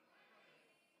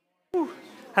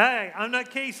Hi, I'm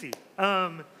not Casey.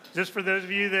 Just for those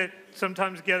of you that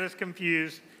sometimes get us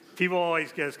confused, people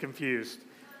always get us confused.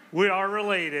 We are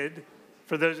related.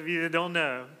 For those of you that don't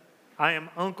know, I am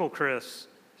Uncle Chris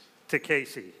to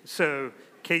Casey. So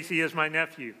Casey is my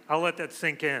nephew. I'll let that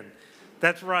sink in.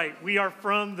 That's right. We are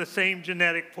from the same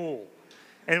genetic pool.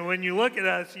 And when you look at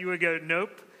us, you would go,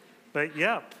 nope. But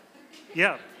yep,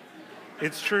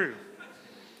 it's true.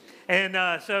 And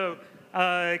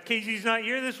Casey's not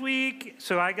here this week,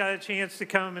 so I got a chance to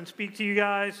come and speak to you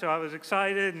guys, so I was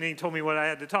excited, and he told me what I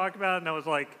had to talk about, and I was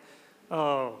like,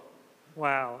 oh,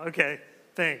 wow, okay,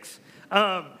 thanks.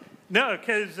 No,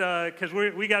 because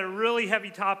we got a really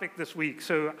heavy topic this week,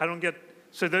 so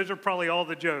those are probably all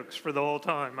the jokes for the whole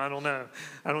time. I don't know.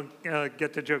 I don't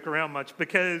get to joke around much,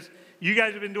 because you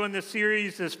guys have been doing this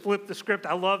series, this Flip the Script.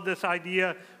 I love this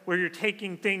idea where you're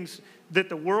taking things that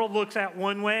the world looks at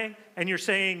one way, and you're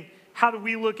saying, how do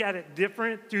we look at it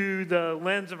different through the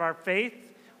lens of our faith?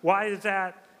 Why does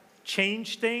that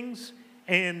change things?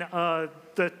 And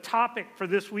the topic for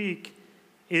this week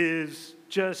is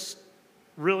just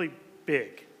really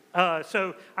big.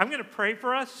 So I'm going to pray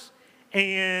for us,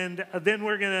 and then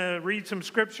we're going to read some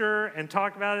scripture and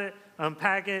talk about it,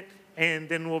 unpack it, and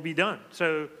then we'll be done.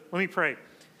 So let me pray.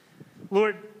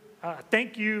 Lord,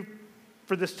 thank you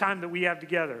for this time that we have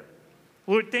together.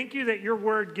 Lord, thank you that your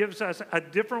word gives us a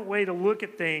different way to look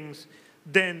at things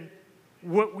than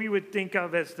what we would think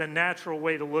of as the natural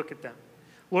way to look at them.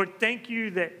 Lord, thank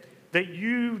you that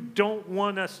you don't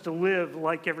want us to live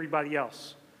like everybody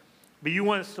else, but you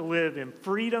want us to live in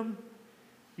freedom.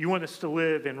 You want us to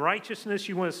live in righteousness.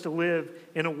 You want us to live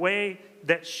in a way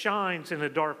that shines in a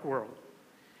dark world.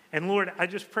 And Lord, I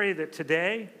just pray that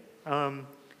today,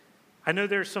 I know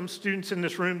there's some students in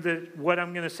this room that what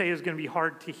I'm going to say is going to be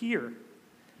hard to hear.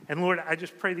 And Lord, I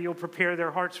just pray that you'll prepare their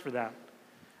hearts for that.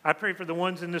 I pray for the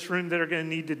ones in this room that are going to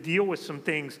need to deal with some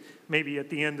things maybe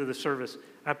at the end of the service.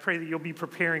 I pray that you'll be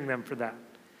preparing them for that.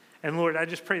 And Lord, I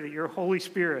just pray that your Holy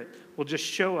Spirit will just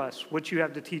show us what you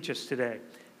have to teach us today.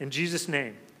 In Jesus'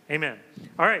 name, amen.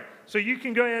 All right, so you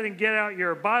can go ahead and get out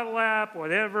your Bible app,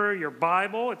 whatever, your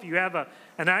Bible, if you have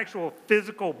an actual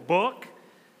physical book.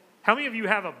 How many of you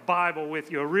have a Bible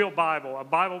with you, a real Bible, a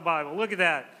Bible? Look at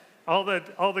that. All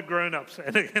the grown-ups,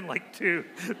 and like two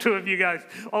of you guys,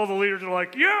 all the leaders are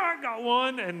like, yeah, I got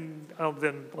one, and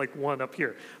then like one up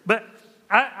here. But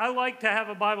I like to have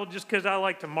a Bible just because I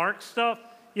like to mark stuff,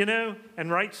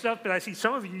 and write stuff. But I see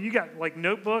some of you got like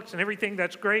notebooks and everything.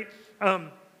 That's great.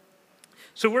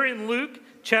 So we're in Luke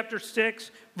chapter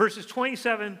 6, verses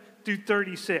 27 through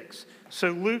 36. So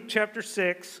Luke chapter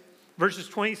 6, verses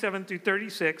 27 through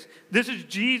 36. This is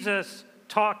Jesus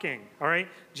talking, all right?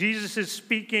 Jesus is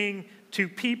speaking to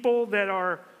people that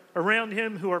are around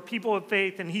him who are people of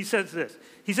faith, and he says this.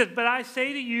 He says, but I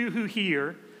say to you who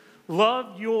hear,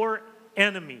 love your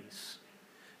enemies.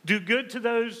 Do good to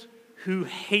those who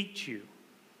hate you.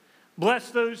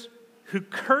 Bless those who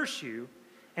curse you,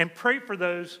 and pray for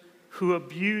those who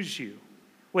abuse you.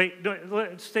 Wait,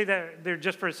 let's stay there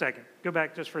just for a second. Go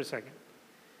back just for a second.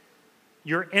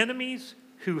 Your enemies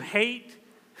who hate,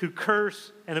 who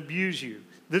curse, and abuse you.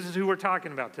 This is who we're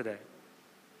talking about today.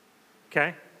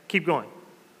 Okay? Keep going.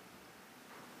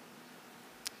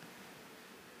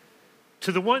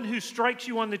 To the one who strikes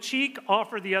you on the cheek,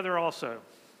 offer the other also.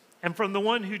 And from the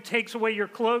one who takes away your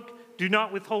cloak, do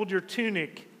not withhold your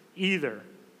tunic either.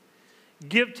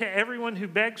 Give to everyone who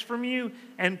begs from you,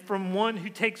 and from one who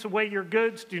takes away your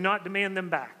goods, do not demand them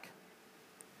back.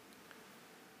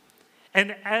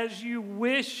 And as you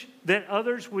wish that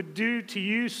others would do to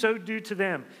you, so do to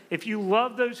them. If you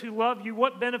love those who love you,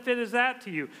 what benefit is that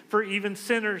to you? For even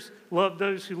sinners love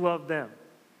those who love them.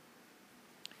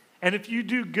 And if you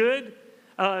do good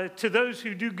to those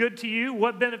who do good to you,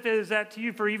 what benefit is that to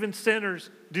you? For even sinners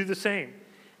do the same.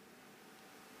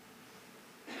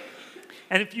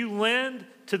 And if you lend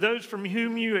to those from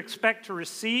whom you expect to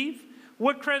receive,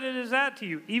 what credit is that to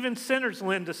you? Even sinners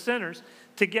lend to sinners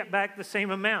to get back the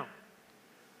same amount.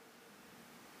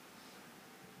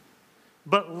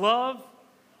 But love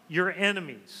your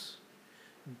enemies,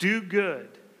 do good,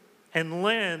 and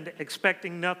lend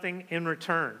expecting nothing in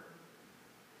return.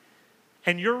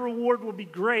 And your reward will be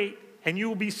great, and you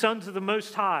will be sons of the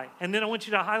Most High. And then I want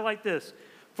you to highlight this.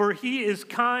 For he is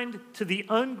kind to the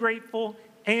ungrateful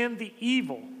and the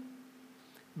evil.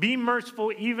 Be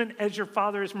merciful even as your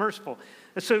Father is merciful.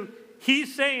 So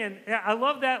he's saying, I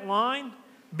love that line,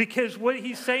 because what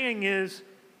he's saying is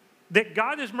that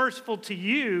God is merciful to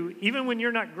you even when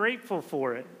you're not grateful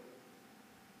for it.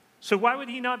 So why would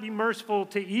he not be merciful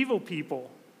to evil people?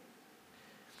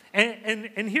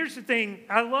 And here's the thing.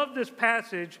 I love this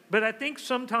passage, but I think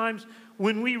sometimes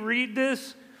when we read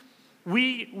this,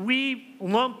 we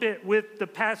lump it with the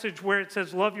passage where it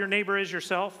says, love your neighbor as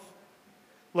yourself.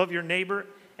 Love your neighbor.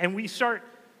 And we start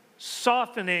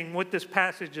softening what this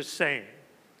passage is saying.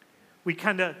 We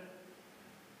kind of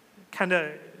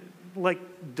like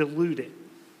dilute it.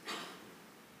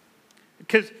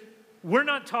 Because we're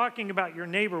not talking about your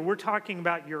neighbor, we're talking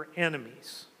about your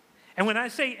enemies. And when I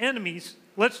say enemies,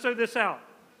 let's throw this out.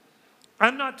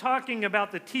 I'm not talking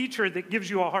about the teacher that gives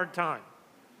you a hard time.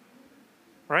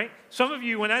 Right? Some of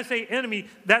you, when I say enemy,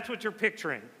 that's what you're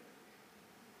picturing.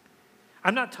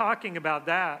 I'm not talking about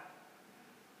that.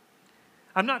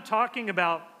 I'm not talking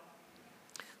about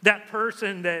that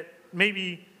person that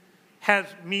maybe has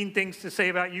mean things to say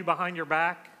about you behind your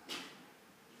back.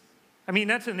 I mean,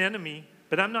 that's an enemy,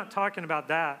 but I'm not talking about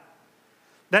that.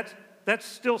 That's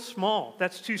still small.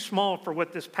 That's too small for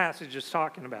what this passage is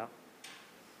talking about.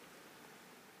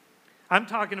 I'm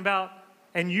talking about,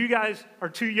 and you guys are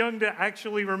too young to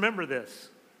actually remember this,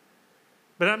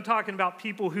 but I'm talking about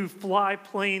people who fly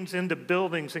planes into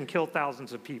buildings and kill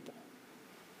thousands of people.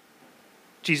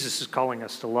 Jesus is calling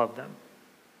us to love them.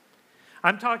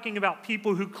 I'm talking about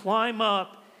people who climb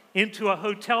up into a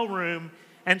hotel room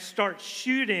and start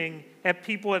shooting at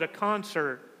people at a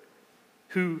concert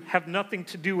who have nothing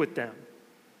to do with them.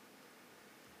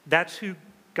 That's who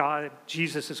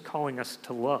Jesus is calling us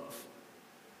to love,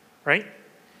 right?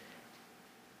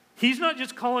 He's not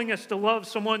just calling us to love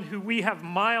someone who we have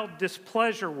mild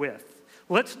displeasure with.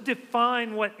 Let's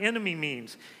define what enemy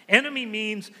means. Enemy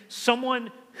means someone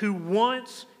who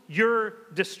wants your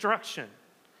destruction.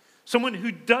 Someone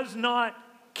who does not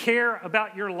care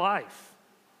about your life.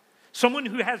 Someone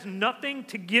who has nothing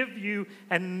to give you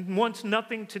and wants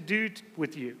nothing to do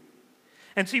with you.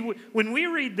 And see, when we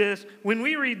read this,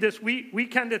 we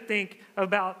kind of think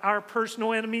about our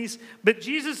personal enemies, but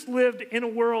Jesus lived in a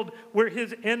world where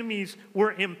his enemies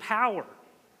were in power.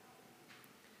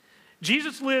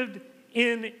 Jesus lived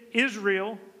in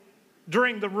Israel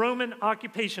during the Roman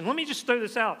occupation. Let me just throw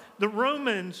this out. The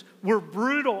Romans were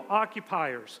brutal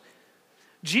occupiers.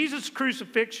 Jesus'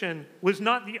 crucifixion was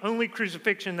not the only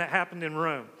crucifixion that happened in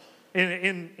Rome,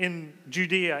 in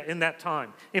Judea in that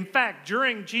time. In fact,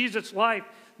 during Jesus' life,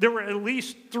 there were at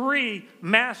least 3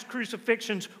 mass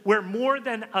crucifixions where more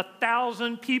than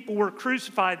 1,000 people were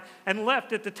crucified and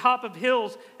left at the top of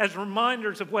hills as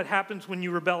reminders of what happens when you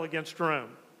rebel against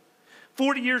Rome.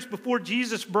 40 years before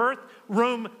Jesus' birth,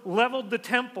 Rome leveled the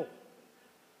temple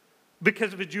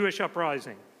because of a Jewish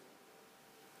uprising.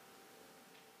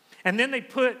 And then they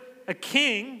put a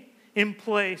king in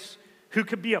place who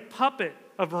could be a puppet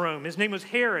of Rome. His name was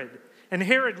Herod. And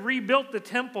Herod rebuilt the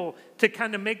temple to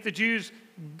kind of make the Jews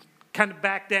kind of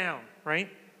back down, right?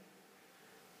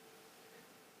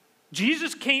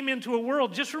 Jesus came into a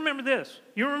world, just remember this.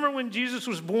 You remember when Jesus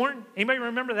was born? Anybody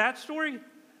remember that story?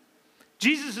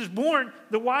 Jesus is born,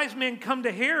 the wise men come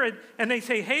to Herod and they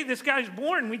say, hey, this guy's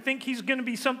born. We think he's going to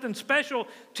be something special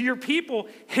to your people.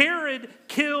 Herod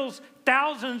kills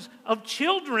thousands of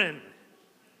children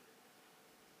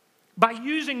by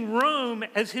using Rome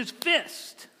as his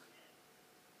fist.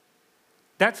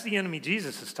 That's the enemy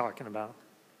Jesus is talking about.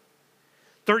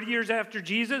 30 years after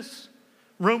Jesus,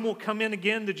 Rome will come in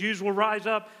again. The Jews will rise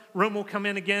up. Rome will come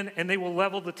in again and they will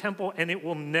level the temple and it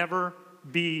will never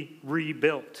be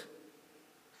rebuilt.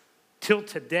 Till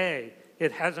today,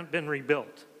 it hasn't been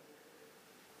rebuilt.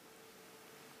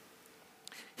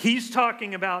 He's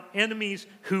talking about enemies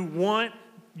who want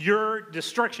your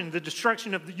destruction, the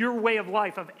destruction of your way of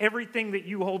life, of everything that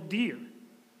you hold dear.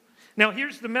 Now,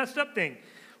 here's the messed up thing.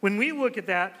 When we look at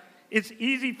that, it's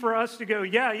easy for us to go,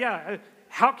 yeah,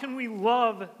 how can we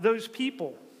love those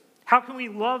people? How can we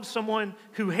love someone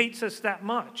who hates us that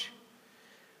much?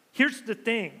 Here's the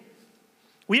thing.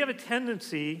 We have a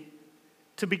tendency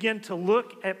to begin to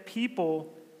look at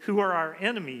people who are our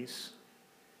enemies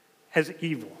as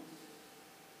evil.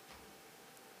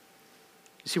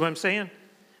 You see what I'm saying?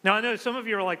 Now, I know some of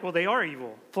you are like, well, they are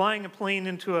evil. Flying a plane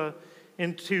into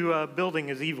a building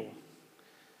is evil.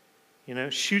 You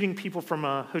know, shooting people from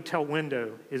a hotel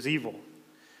window is evil.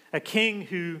 A king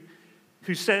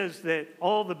who says that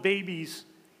all the babies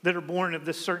that are born of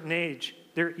this certain age,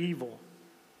 they're evil.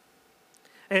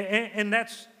 And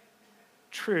that's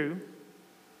true.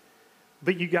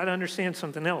 But you got to understand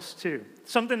something else too.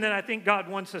 Something that I think God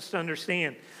wants us to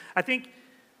understand. I think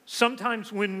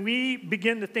Sometimes when we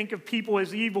begin to think of people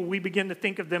as evil, we begin to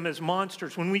think of them as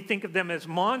monsters. When we think of them as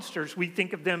monsters, we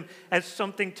think of them as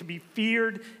something to be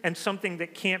feared and something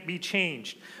that can't be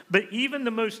changed. But even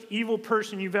the most evil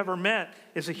person you've ever met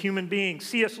is a human being.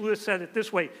 C.S. Lewis said it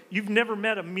this way: you've never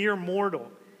met a mere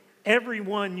mortal.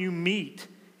 Everyone you meet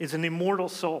is an immortal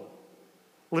soul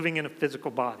living in a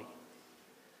physical body.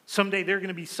 Someday they're going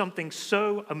to be something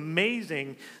so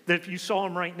amazing that if you saw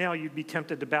them right now, you'd be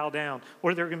tempted to bow down.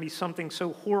 Or they're going to be something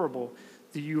so horrible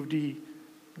that you would be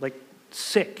like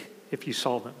sick if you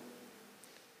saw them.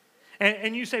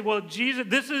 And you say, well, Jesus,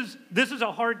 this is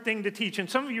a hard thing to teach. And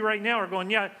some of you right now are going,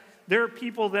 yeah, there are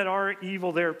people that are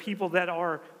evil. There are people that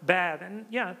are bad. And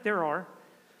yeah, there are.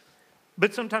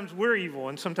 But sometimes we're evil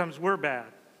and sometimes we're bad.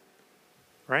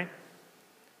 Right?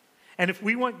 And if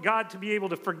we want God to be able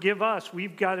to forgive us,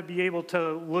 we've got to be able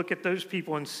to look at those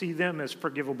people and see them as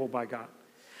forgivable by God.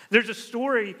 There's a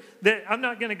story that I'm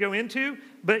not going to go into,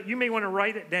 but you may want to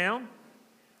write it down.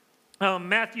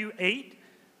 Matthew 8,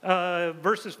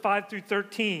 verses 5 through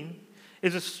 13,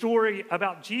 is a story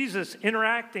about Jesus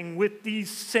interacting with these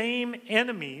same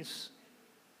enemies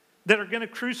that are going to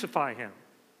crucify him,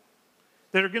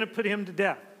 that are going to put him to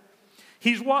death.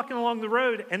 He's walking along the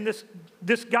road, and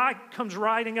this guy comes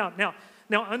riding up. Now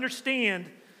understand,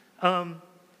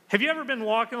 have you ever been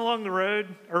walking along the road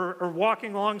or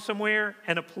walking along somewhere,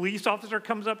 and a police officer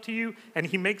comes up to you, and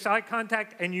he makes eye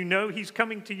contact, and you know he's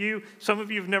coming to you? Some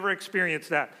of you have never experienced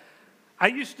that. I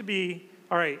used to be,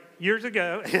 years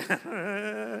ago.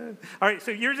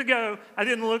 So years ago, I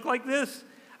didn't look like this.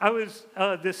 I was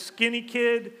this skinny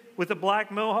kid with a black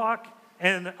mohawk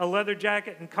and a leather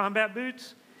jacket and combat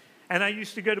boots. And I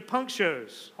used to go to punk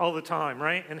shows all the time,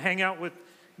 right? And hang out with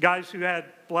guys who had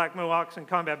black mohawks and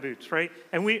combat boots, right?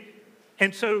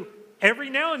 And so every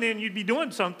now and then you'd be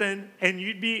doing something and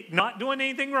you'd be not doing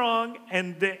anything wrong,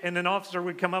 and an officer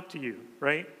would come up to you,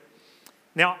 right?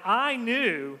 Now, I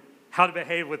knew how to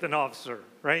behave with an officer,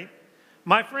 right?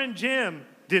 My friend Jim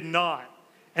did not.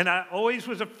 And I always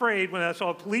was afraid when I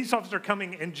saw a police officer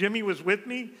coming and Jimmy was with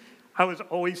me, I was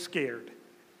always scared.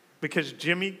 Because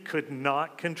Jimmy could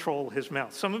not control his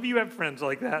mouth. Some of you have friends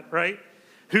like that, right?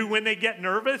 Who, when they get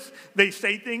nervous, they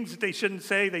say things that they shouldn't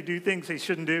say. They do things they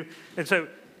shouldn't do. And so,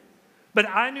 but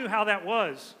I knew how that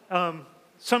was.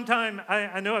 Sometime,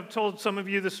 I know I've told some of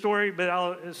you the story,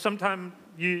 but sometime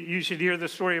you should hear the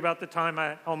story about the time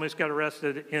I almost got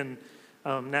arrested in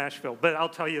Nashville. But I'll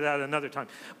tell you that another time.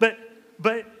 But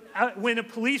when a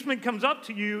policeman comes up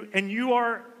to you and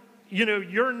you're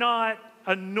not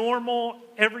a normal,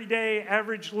 everyday,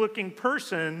 average-looking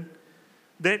person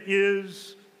that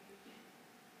is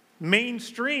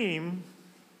mainstream,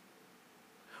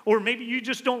 or maybe you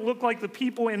just don't look like the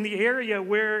people in the area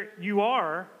where you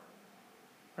are,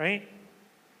 right?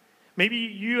 Maybe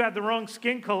you have the wrong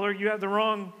skin color, you have the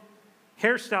wrong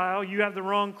hairstyle, you have the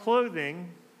wrong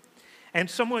clothing, and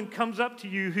someone comes up to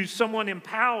you who's someone in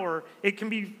power, it can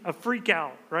be a freak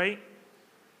out, right?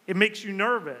 It makes you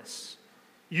nervous.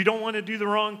 You don't want to do the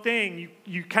wrong thing.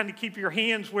 You kind of keep your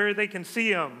hands where they can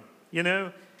see them,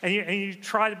 and you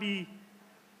try to be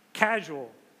casual.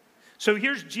 So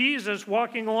here's Jesus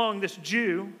walking along, this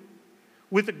Jew,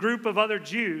 with a group of other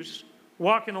Jews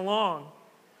walking along.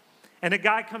 And a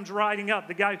guy comes riding up.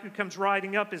 The guy who comes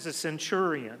riding up is a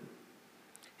centurion.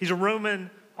 He's a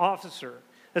Roman officer.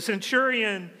 A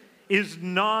centurion is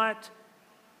not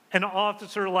an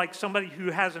officer like somebody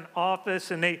who has an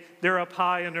office and they're up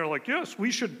high and they're like, yes, we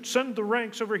should send the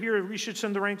ranks over here. We should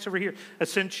send the ranks over here. A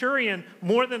centurion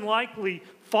more than likely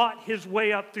fought his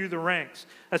way up through the ranks.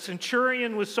 A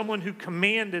centurion was someone who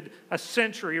commanded a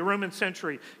century, a Roman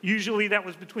century. Usually that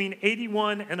was between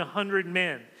 81 and 100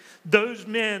 men. Those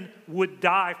men would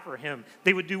die for him.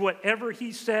 They would do whatever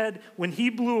he said. When he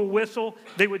blew a whistle,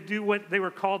 they would do what they were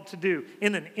called to do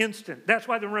in an instant. That's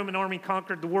why the Roman army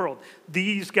conquered the world.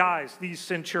 These guys, these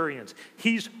centurions.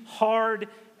 He's hard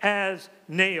as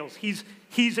nails. He's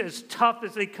as tough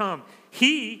as they come.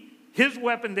 His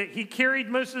weapon that he carried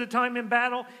most of the time in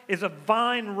battle is a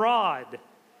vine rod.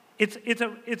 It's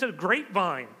a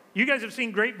grapevine. You guys have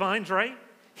seen grapevines, right?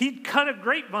 He'd cut a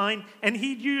grapevine and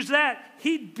he'd use that.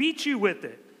 He'd beat you with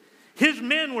it. His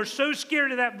men were so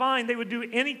scared of that vine, they would do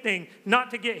anything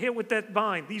not to get hit with that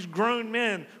vine. These grown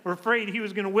men were afraid he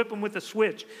was going to whip them with a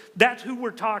switch. That's who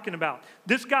we're talking about.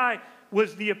 This guy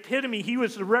was the epitome. He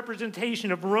was the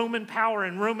representation of Roman power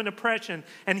and Roman oppression.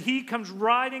 And he comes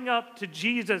riding up to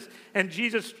Jesus, and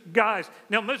Jesus, guys,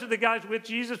 now most of the guys with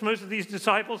Jesus, most of these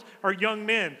disciples are young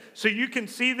men. So you can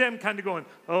see them kind of going,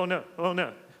 oh no,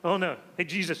 oh no. Hey,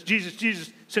 Jesus, Jesus,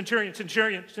 Jesus, centurion,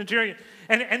 centurion, centurion.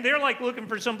 And they're like looking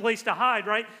for some place to hide,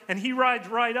 right? And he rides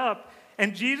right up.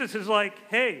 And Jesus is like,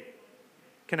 hey,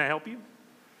 can I help you?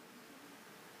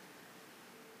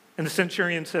 And the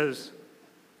centurion says,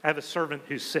 I have a servant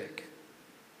who's sick.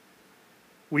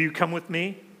 Will you come with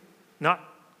me? Not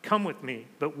come with me,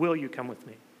 but will you come with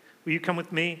me? Will you come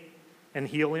with me and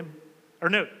heal him? Or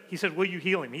no, he says, will you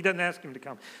heal him? He doesn't ask him to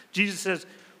come. Jesus says,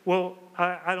 well,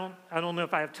 I don't know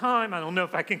if I have time. I don't know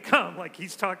if I can come. Like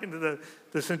he's talking to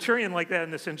the centurion like that.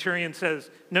 And the centurion says,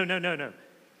 no.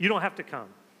 You don't have to come.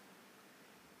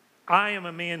 I am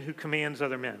a man who commands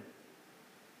other men.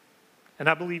 And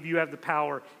I believe you have the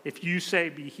power. If you say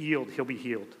be healed, he'll be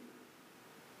healed.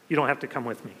 You don't have to come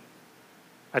with me.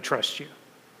 I trust you.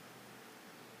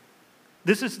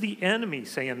 This is the enemy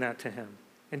saying that to him.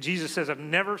 And Jesus says, I've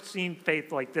never seen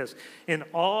faith like this. In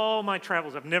all my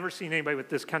travels, I've never seen anybody with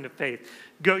this kind of faith.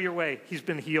 Go your way. He's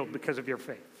been healed because of your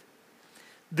faith.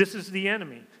 This is the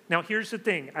enemy. Now, here's the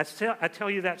thing. I tell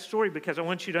you that story because I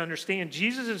want you to understand.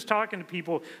 Jesus is talking to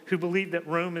people who believe that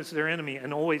Rome is their enemy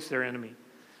and always their enemy.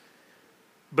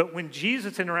 But when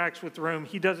Jesus interacts with Rome,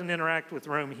 he doesn't interact with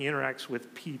Rome. He interacts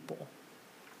with people.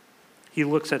 He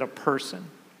looks at a person.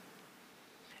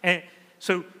 And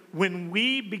so when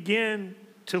we begin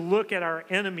to look at our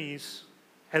enemies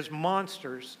as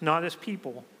monsters, not as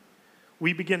people,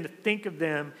 we begin to think of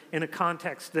them in a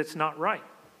context that's not right.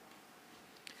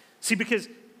 See, because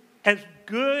as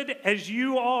good as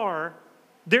you are,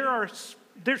 there's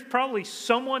probably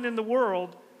someone in the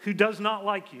world who does not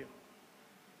like you.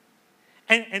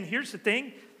 And here's the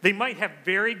thing, they might have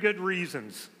very good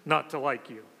reasons not to like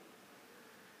you.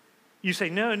 You say,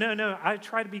 no, I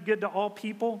try to be good to all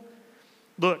people.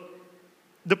 Look,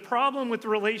 the problem with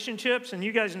relationships, and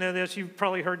you guys know this, you've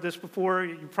probably heard this before,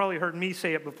 you've probably heard me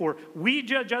say it before, we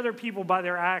judge other people by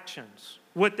their actions,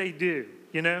 what they do,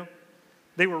 you know?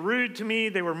 They were rude to me,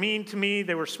 they were mean to me,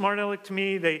 they were smart aleck to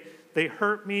me, they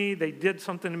hurt me, they did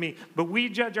something to me. But we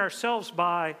judge ourselves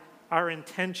by our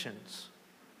intentions.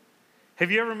 Have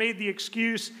you ever made the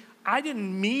excuse, I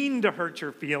didn't mean to hurt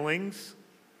your feelings,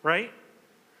 right?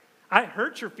 I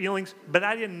hurt your feelings, but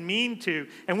I didn't mean to.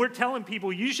 And we're telling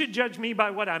people, you should judge me by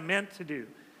what I meant to do,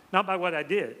 not by what I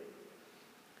did.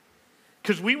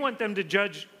 Because we want them to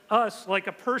judge us like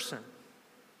a person.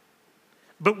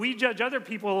 But we judge other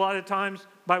people a lot of times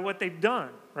by what they've done,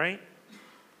 right?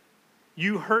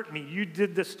 You hurt me. You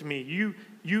did this to me.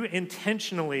 You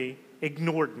intentionally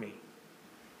ignored me,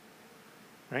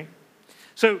 right?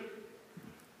 So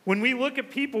when we look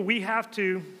at people, we have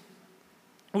to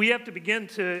begin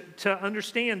to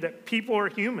understand that people are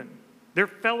human. They're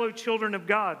fellow children of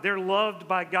God. They're loved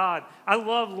by God. I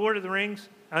love Lord of the Rings.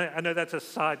 I know that's a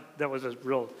side. That was a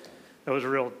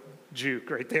real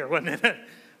juke right there, wasn't it?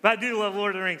 But I do love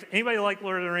Lord of the Rings. Anybody like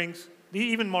Lord of the Rings?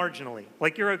 Even marginally.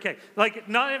 Like you're okay. Like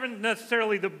not even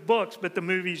necessarily the books, but the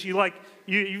movies.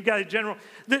 You've got a general.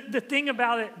 The thing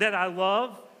about it that I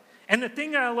love, and the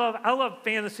thing that I love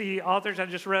fantasy authors. I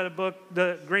just read a book,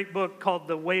 the great book called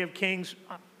The Way of Kings.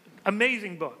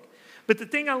 Amazing book. But the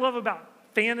thing I love about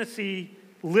fantasy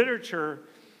literature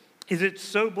is it's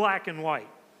so black and white.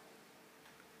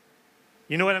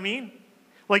 You know what I mean?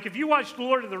 Like if you watched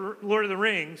Lord of the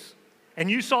Rings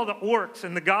and you saw the orcs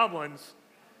and the goblins,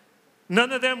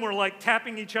 none of them were like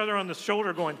tapping each other on the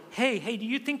shoulder going, hey, do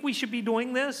you think we should be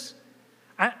doing this?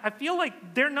 I feel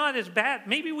like they're not as bad.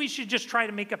 Maybe we should just try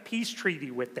to make a peace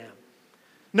treaty with them.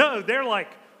 No, they're like,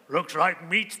 looks like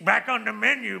meat's back on the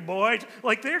menu, boys.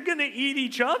 Like they're going to eat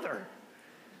each other.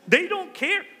 They don't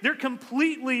care. They're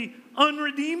completely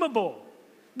unredeemable.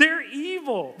 They're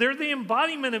evil. They're the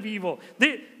embodiment of evil.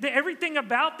 Everything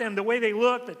about them, the way they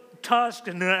look, the tusk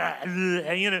and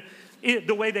the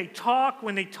way they talk,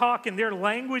 when they talk in their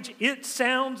language, it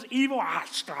sounds evil.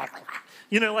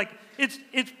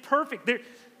 It's perfect.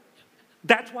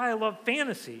 That's why I love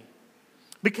fantasy,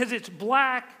 because it's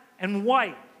black and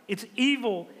white. It's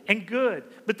evil and good.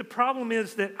 But the problem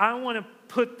is that I want to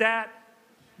put that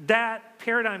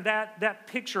paradigm, that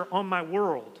picture on my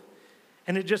world,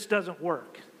 and it just doesn't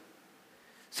work.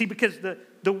 See, because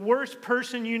the worst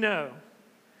person you know,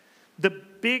 the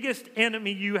biggest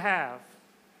enemy you have,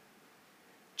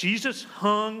 Jesus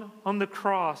hung on the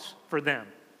cross for them.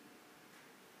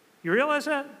 You realize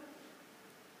that?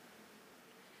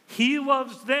 He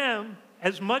loves them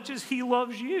as much as he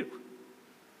loves you.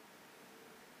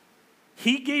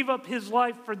 He gave up his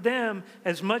life for them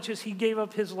as much as he gave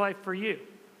up his life for you.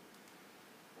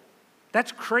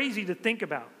 That's crazy to think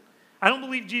about. I don't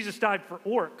believe Jesus died for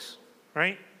orcs,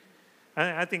 right?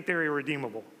 I think they're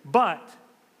irredeemable. But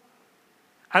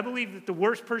I believe that the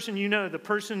worst person you know, the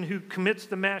person who commits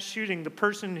the mass shooting, the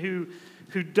person who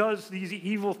does these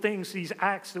evil things, these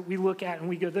acts that we look at and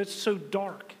we go, that's so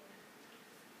dark.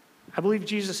 I believe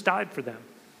Jesus died for them.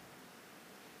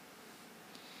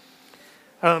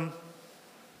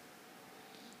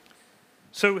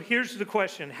 So here's the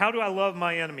question. How do I love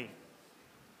my enemy?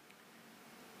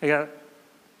 I got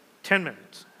 10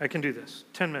 minutes. I can do this.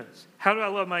 10 minutes. How do I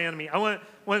love my enemy? I want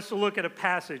us to look at a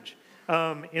passage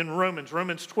in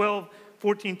Romans 12,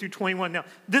 14 through 21. Now,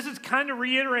 this is kind of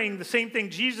reiterating the same thing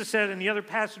Jesus said in the other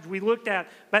passage we looked at,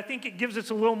 but I think it gives us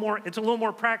a little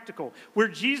more practical. Where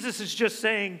Jesus is just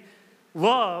saying,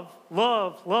 love,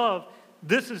 love, love,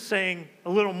 this is saying a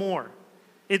little more.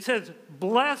 It says,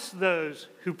 bless those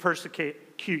who persecute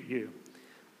you.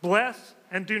 Bless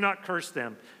and do not curse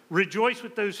them. Rejoice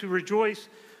with those who rejoice.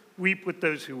 Weep with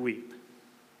those who weep.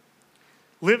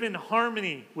 Live in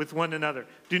harmony with one another.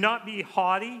 Do not be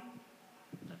haughty.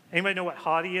 Anybody know what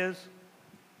haughty is?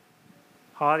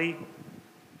 Haughty?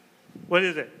 What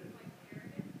is it?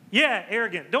 Yeah,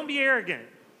 arrogant. Don't be arrogant,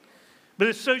 but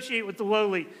associate with the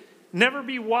lowly. Never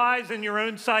be wise in your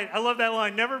own sight. I love that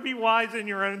line. Never be wise in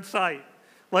your own sight.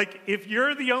 Like, if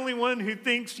you're the only one who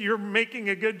thinks you're making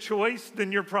a good choice,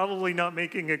 then you're probably not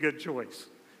making a good choice,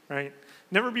 right?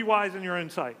 Never be wise in your own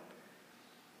sight.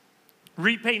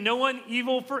 Repay no one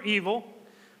evil for evil,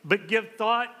 but give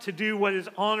thought to do what is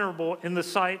honorable in the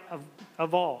sight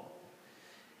of all.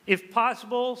 If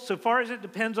possible, so far as it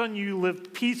depends on you,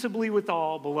 live peaceably with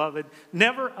all, beloved.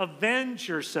 Never avenge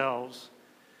yourselves,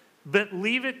 but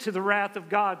leave it to the wrath of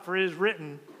God, for it is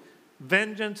written,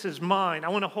 vengeance is mine. I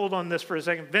want to hold on this for a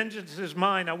second. Vengeance is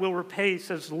mine, I will repay,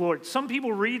 says the Lord. Some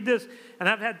people read this, and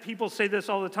I've had people say this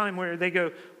all the time, where they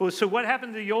go, well, so what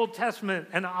happened to the Old Testament?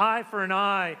 An eye for an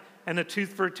eye and a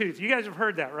tooth for a tooth. You guys have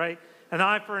heard that, right? An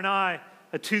eye for an eye,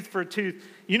 a tooth for a tooth.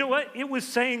 You know what? It was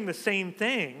saying the same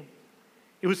thing.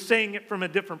 It was saying it from a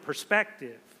different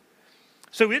perspective.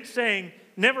 So it's saying,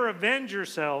 never avenge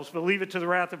yourselves, but leave it to the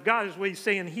wrath of God, is what he's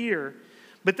saying here.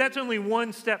 But that's only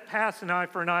one step past an eye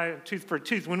for an eye, a tooth for a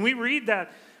tooth. When we read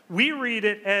that, we read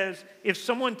it as, if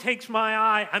someone takes my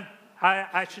eye,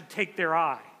 I should take their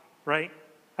eye, right?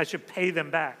 I should pay them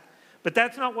back. But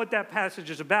that's not what that passage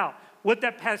is about. What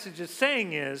that passage is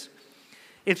saying is,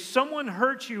 if someone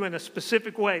hurts you in a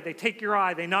specific way, they take your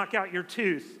eye, they knock out your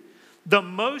tooth, the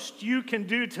most you can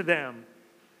do to them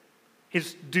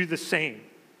is do the same.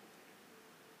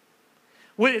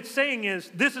 What it's saying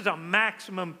is, this is a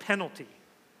maximum penalty.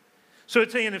 So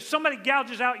it's saying, if somebody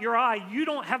gouges out your eye, you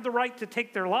don't have the right to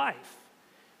take their life.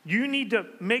 You need to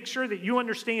make sure that you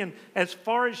understand as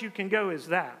far as you can go is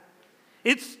that.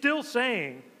 It's still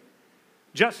saying,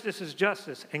 justice is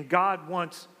justice, and God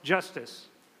wants justice,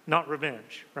 not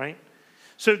revenge, right?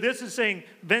 So this is saying,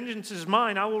 vengeance is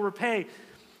mine, I will repay.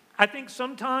 I think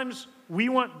sometimes we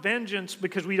want vengeance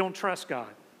because we don't trust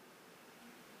God.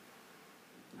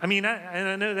 I mean,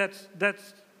 I know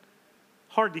that's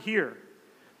hard to hear,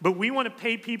 but we want to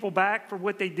pay people back for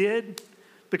what they did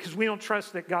because we don't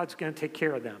trust that God's going to take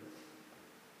care of them,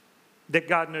 that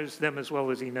God knows them as well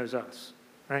as he knows us,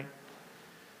 right?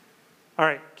 All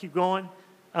right, keep going.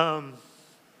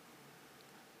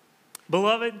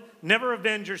 Beloved, never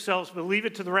avenge yourselves, but leave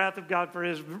it to the wrath of God, for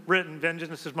it is written,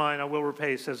 vengeance is mine, I will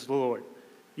repay, says the Lord.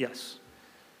 Yes.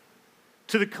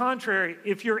 To the contrary,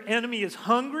 if your enemy is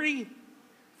hungry,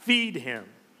 feed him.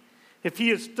 If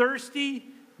he is thirsty,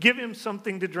 give him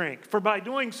something to drink. For by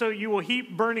doing so, you will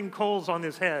heap burning coals on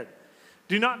his head.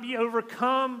 Do not be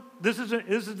overcome. This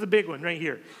is the big one right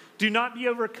here. Do not be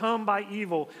overcome by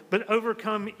evil, but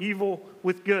overcome evil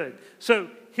with good. So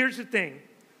here's the thing.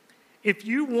 If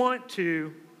you want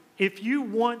to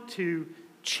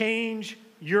change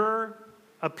your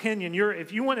opinion,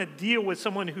 if you want to deal with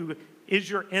someone who is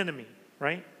your enemy,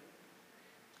 right?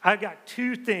 I've got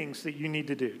two things that you need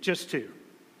to do. Just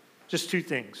two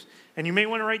things. And you may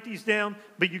want to write these down,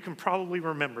 but you can probably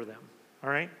remember them, all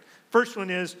right? First one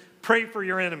is pray for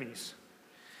your enemies.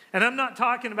 And I'm not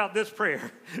talking about this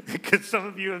prayer, because some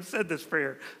of you have said this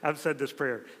prayer. I've said this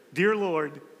prayer. Dear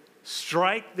Lord,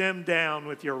 strike them down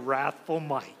with your wrathful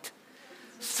might.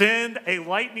 Send a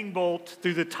lightning bolt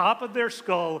through the top of their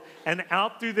skull and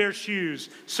out through their shoes,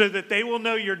 so that they will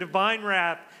know your divine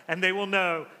wrath and they will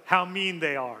know how mean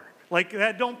they are. Like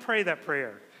that, don't pray that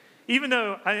prayer. Even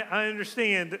though I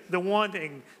understand the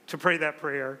wanting to pray that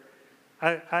prayer,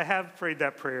 I have prayed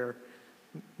that prayer,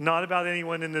 not about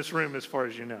anyone in this room as far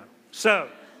as you know. So,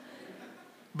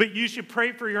 but you should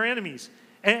pray for your enemies.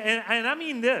 And I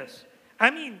mean this.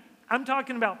 I'm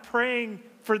talking about praying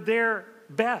for their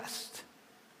best.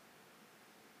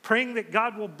 Praying that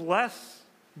God will bless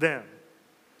them.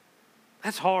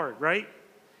 That's hard, right?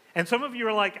 And some of you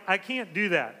are like, I can't do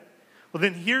that. Well,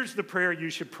 then here's the prayer you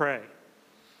should pray.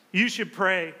 You should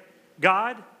pray,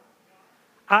 God,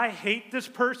 I hate this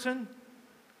person,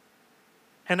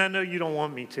 and I know you don't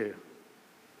want me to.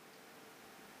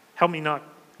 Help me not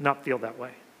feel that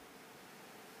way.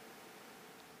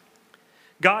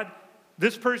 God,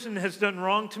 this person has done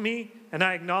wrong to me, and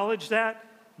I acknowledge that,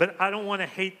 but I don't want to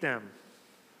hate them.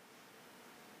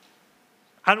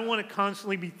 I don't want to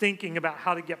constantly be thinking about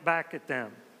how to get back at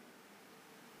them.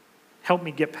 Help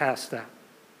me get past that.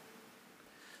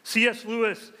 C.S.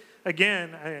 Lewis,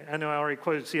 again, I know I already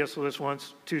quoted C.S. Lewis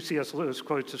once. 2 C.S. Lewis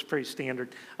quotes is pretty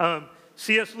standard.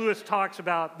 C.S. Lewis talks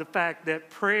about the fact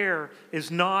that prayer is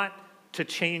not to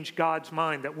change God's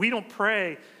mind, that we don't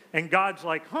pray and God's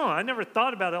like, I never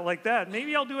thought about it like that.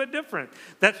 Maybe I'll do it different.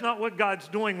 That's not what God's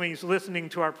doing when he's listening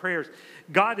to our prayers.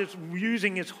 God is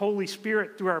using his Holy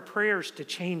Spirit through our prayers to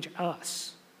change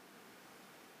us.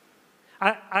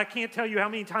 I can't tell you how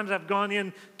many times I've gone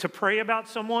in to pray about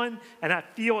someone and I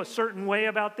feel a certain way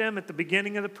about them at the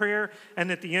beginning of the prayer,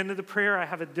 and at the end of the prayer I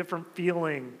have a different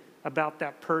feeling about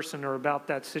that person or about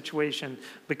that situation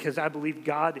because I believe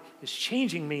God is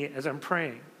changing me as I'm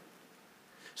praying.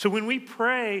 So when we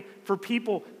pray for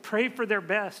people, pray for their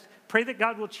best. Pray that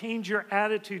God will change your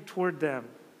attitude toward them.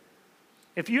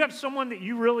 If you have someone that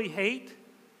you really hate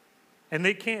and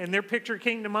their picture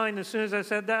came to mind as soon as I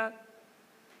said that,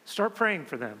 start praying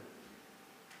for them.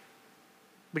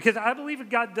 Because I believe that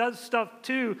God does stuff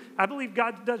too. I believe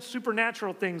God does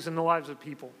supernatural things in the lives of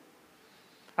people.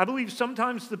 I believe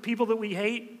sometimes the people that we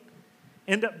hate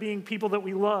end up being people that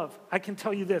we love. I can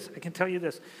tell you this.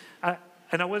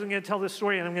 And I wasn't going to tell this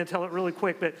story, and I'm going to tell it really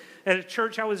quick. But at a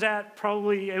church I was at,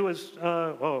 it's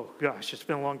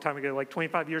been a long time ago, like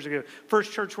 25 years ago.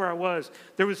 First church where I was,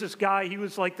 there was this guy. He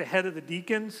was like the head of the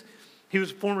deacons. He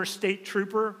was a former state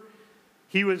trooper.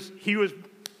 He was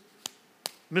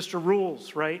Mr.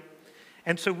 Rules, right?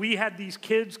 And so we had these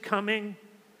kids coming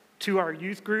to our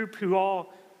youth group who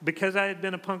all, because I had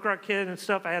been a punk rock kid and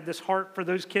stuff, I had this heart for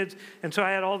those kids. And so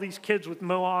I had all these kids with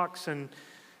mohawks and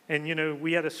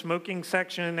we had a smoking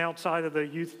section outside of the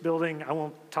youth building. I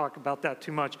won't talk about that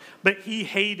too much. But he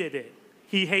hated it.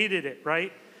 He hated it,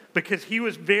 right? Because he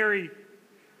was very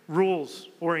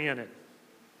rules-oriented.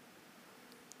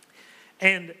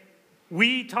 And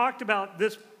we talked about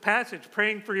this passage,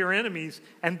 praying for your enemies,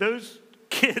 and those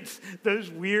kids,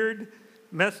 those weird,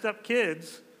 messed up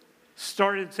kids,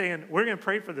 started saying, we're going to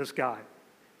pray for this guy.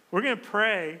 We're going to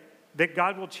pray that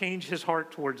God will change his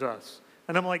heart towards us.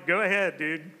 And I'm like, go ahead,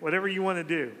 dude, whatever you want to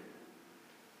do.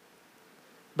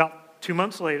 About 2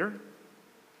 months later,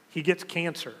 he gets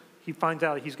cancer. He finds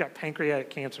out he's got pancreatic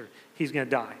cancer. He's going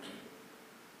to die.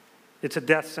 It's a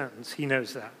death sentence. He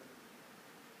knows that.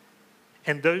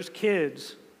 And those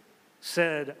kids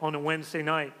said on a Wednesday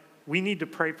night, we need to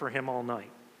pray for him all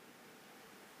night.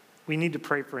 We need to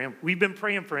pray for him. We've been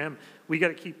praying for him. We got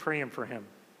to keep praying for him.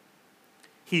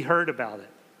 He heard about it.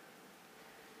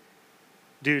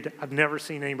 Dude, I've never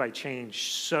seen anybody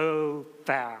change so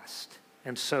fast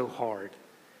and so hard.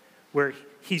 Where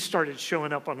he started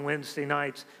showing up on Wednesday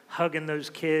nights, hugging those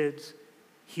kids.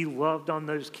 He loved on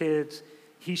those kids.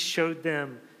 He showed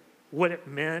them what it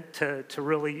meant to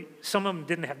really, some of them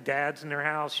didn't have dads in their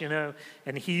house,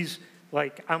 and he's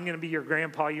like, I'm going to be your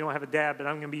grandpa. You don't have a dad, but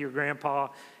I'm going to be your grandpa.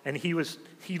 And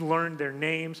he learned their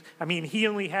names. I mean, he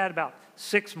only had about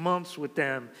 6 months with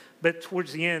them, but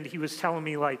towards the end, he was telling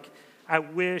me, like, I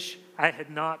wish I had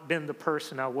not been the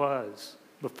person I was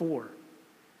before.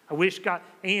 I wish God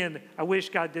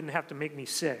didn't have to make me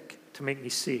sick to make me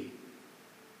see.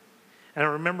 And I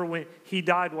remember when he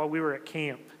died while we were at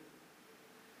camp.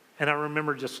 And I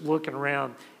remember just looking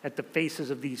around at the faces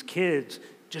of these kids,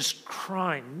 just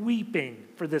crying, weeping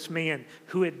for this man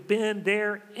who had been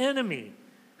their enemy,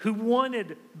 who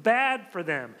wanted bad for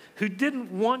them, who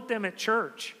didn't want them at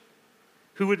church,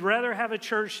 who would rather have a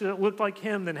church that looked like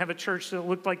him than have a church that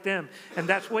looked like them. And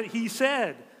that's what he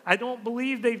said. I don't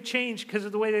believe they've changed because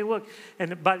of the way they look.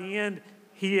 And by the end,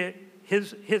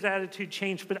 his attitude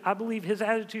changed. But I believe his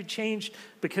attitude changed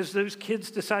because those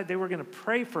kids decided they were going to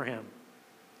pray for him.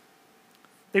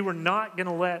 They were not going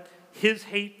to let his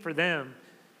hate for them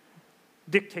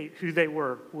dictate who they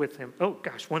were with him. Oh,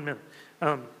 gosh, 1 minute.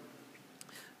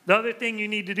 The other thing you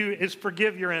need to do is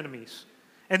forgive your enemies.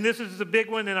 And this is the big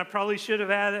one, and I probably should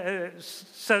have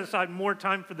set aside more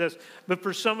time for this. But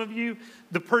for some of you,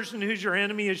 the person who's your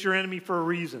enemy is your enemy for a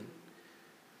reason.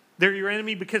 They're your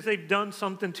enemy because they've done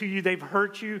something to you. They've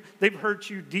hurt you. They've hurt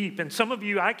you deep. And some of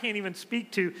you, I can't even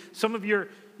speak to. Some of your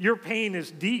pain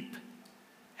is deep,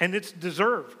 and it's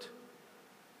deserved.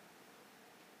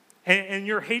 And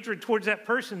your hatred towards that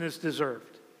person is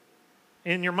deserved,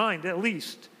 in your mind at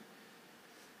least.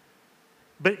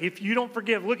 But if you don't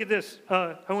forgive, look at this.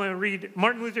 I want to read.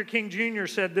 Martin Luther King Jr.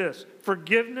 said this: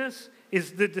 forgiveness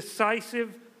is the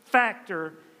decisive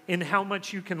factor in how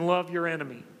much you can love your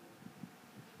enemy.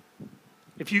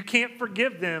 If you can't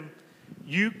forgive them,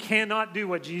 you cannot do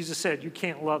what Jesus said. You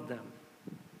can't love them.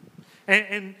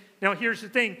 And now here's the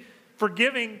thing.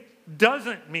 Forgiving does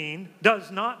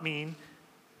not mean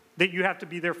that you have to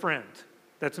be their friend.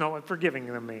 That's not what forgiving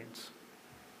them means.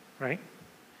 Right?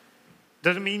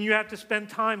 Doesn't mean you have to spend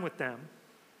time with them.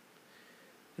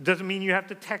 It doesn't mean you have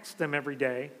to text them every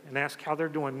day and ask how they're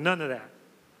doing. None of that.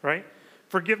 Right?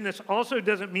 Forgiveness also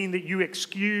doesn't mean that you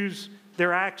excuse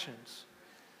their actions.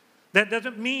 That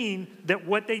doesn't mean that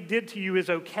what they did to you is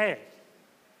okay. It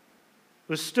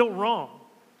was still wrong,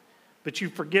 but you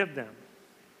forgive them.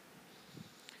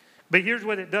 But here's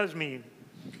what it does mean.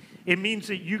 It means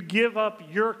that you give up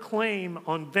your claim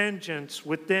on vengeance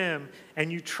with them,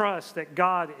 and you trust that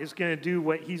God is going to do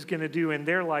what he's going to do in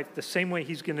their life the same way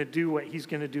he's going to do what he's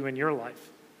going to do in your life.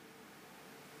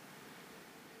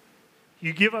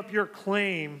 You give up your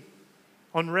claim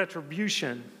on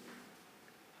retribution,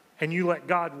 and you let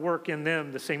God work in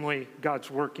them the same way God's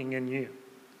working in you.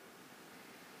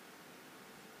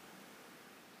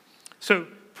 So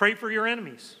pray for your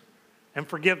enemies and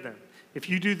forgive them. If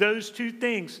you do those two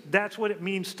things, that's what it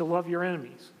means to love your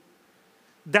enemies.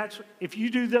 If you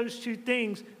do those two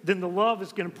things, then the love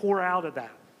is going to pour out of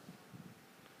that.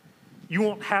 You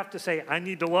won't have to say, I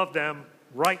need to love them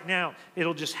right now.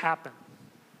 It'll just happen.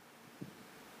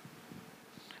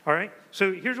 All right?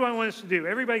 So here's what I want us to do.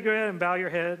 Everybody go ahead and bow your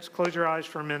heads, close your eyes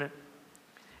for a minute.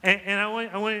 And I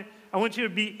want you to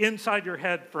be inside your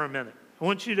head for a minute. I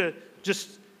want you to just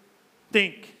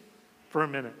think for a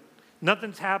minute.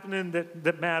 Nothing's happening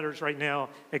that matters right now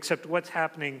except what's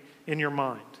happening in your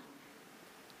mind.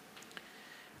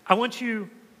 I want you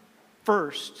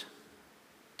first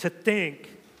to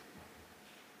think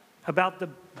about the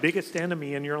biggest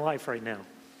enemy in your life right now.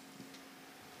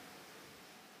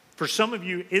 For some of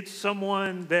you, it's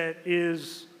someone that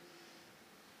is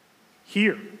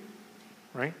here,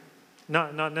 right?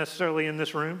 Not necessarily in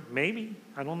this room. Maybe.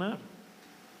 I don't know.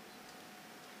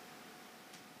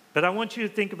 But I want you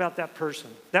to think about that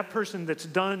person that's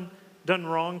done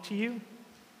wrong to you,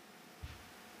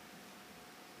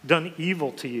 done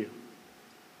evil to you,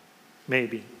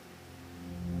 maybe.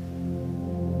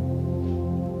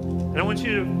 And I want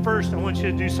you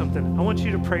to do something. I want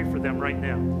you to pray for them right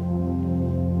now.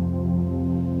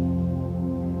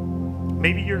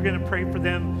 Maybe you're going to pray for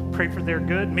them, pray for their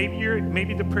good.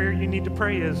 Maybe the prayer you need to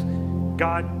pray is,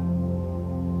 God,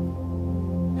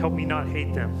 help me not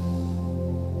hate them.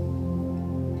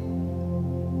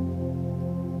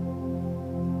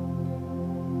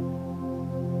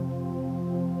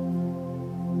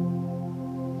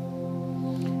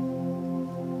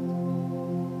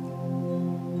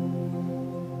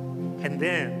 And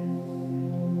then,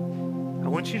 I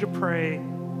want you to pray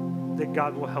that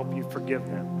God will help you forgive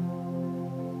them.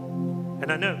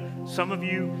 And I know some of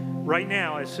you right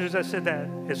now, as soon as I said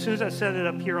it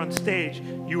up here on stage,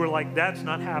 you were like, that's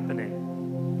not happening.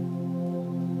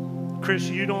 Chris,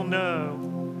 you don't know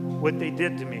what they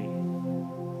did to me.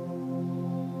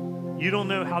 You don't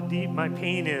know how deep my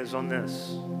pain is on this.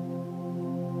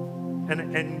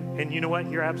 And you know what?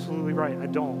 You're absolutely right. I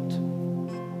don't.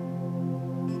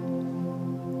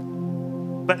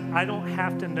 But I don't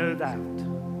have to know that.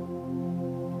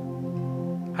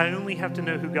 I only have to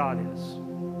know who God is.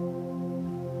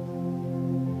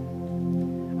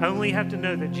 I only have to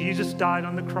know that Jesus died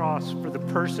on the cross for the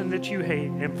person that you hate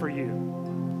and for you.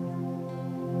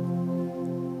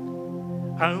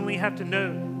 I only have to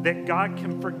know that God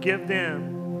can forgive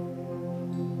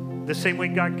them the same way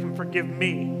God can forgive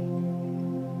me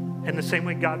and the same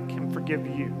way God can forgive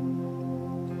you.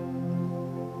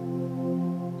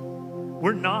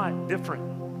 We're not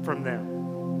different from them.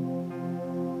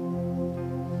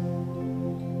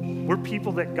 We're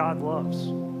people that God loves.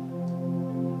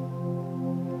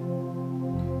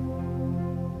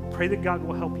 Pray that God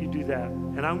will help you do that.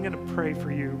 And I'm going to pray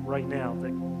for you right now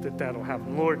that'll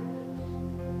happen. Lord,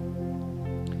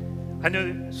 I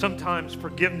know that sometimes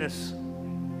forgiveness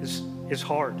is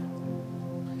hard.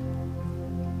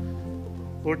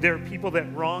 Lord, there are people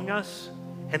that wrong us,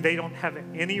 and they don't have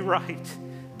any right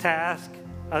to ask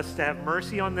us to have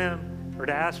mercy on them or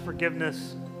to ask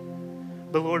forgiveness.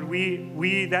 But Lord,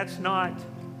 that's not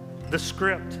the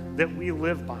script that we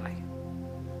live by.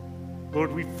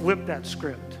 Lord, we flip that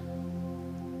script.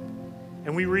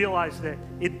 And we realize that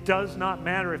it does not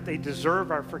matter if they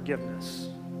deserve our forgiveness.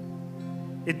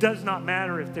 It does not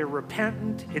matter if they're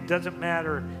repentant. It doesn't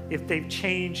matter if they've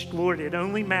changed. Lord, it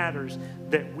only matters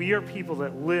that we are people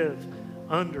that live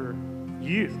under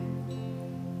you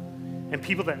and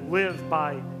people that live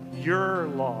by your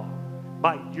law,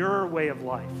 by your way of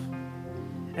life.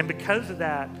 And because of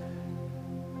that,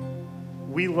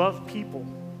 we love people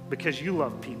because you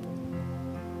love people.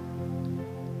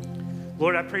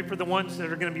 Lord, I pray for the ones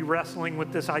that are going to be wrestling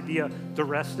with this idea the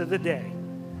rest of the day.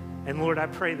 And Lord, I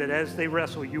pray that as they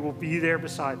wrestle, you will be there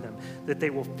beside them, that they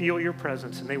will feel your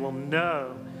presence and they will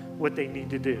know what they need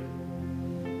to do.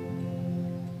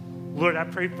 Lord, I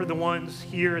pray for the ones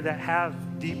here that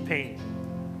have deep pain,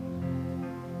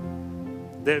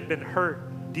 that have been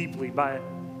hurt deeply by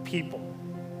people.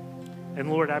 And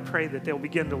Lord, I pray that they'll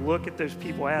begin to look at those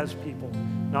people,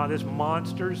 not as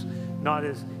monsters, not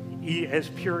as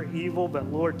pure evil, but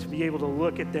Lord, to be able to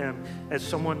look at them as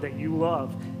someone that you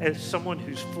love, as someone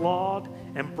who's flawed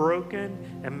and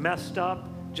broken and messed up,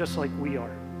 just like we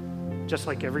are, just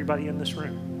like everybody in this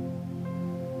room.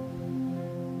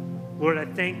 Lord, I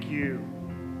thank you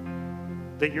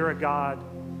that you're a God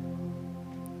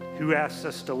who asks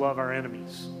us to love our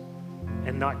enemies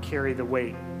and not carry the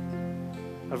weight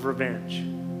of revenge.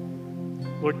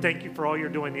 Lord, thank you for all you're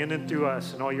doing in and through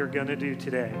us and all you're going to do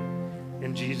today.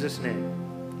 In Jesus'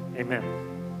 name, amen.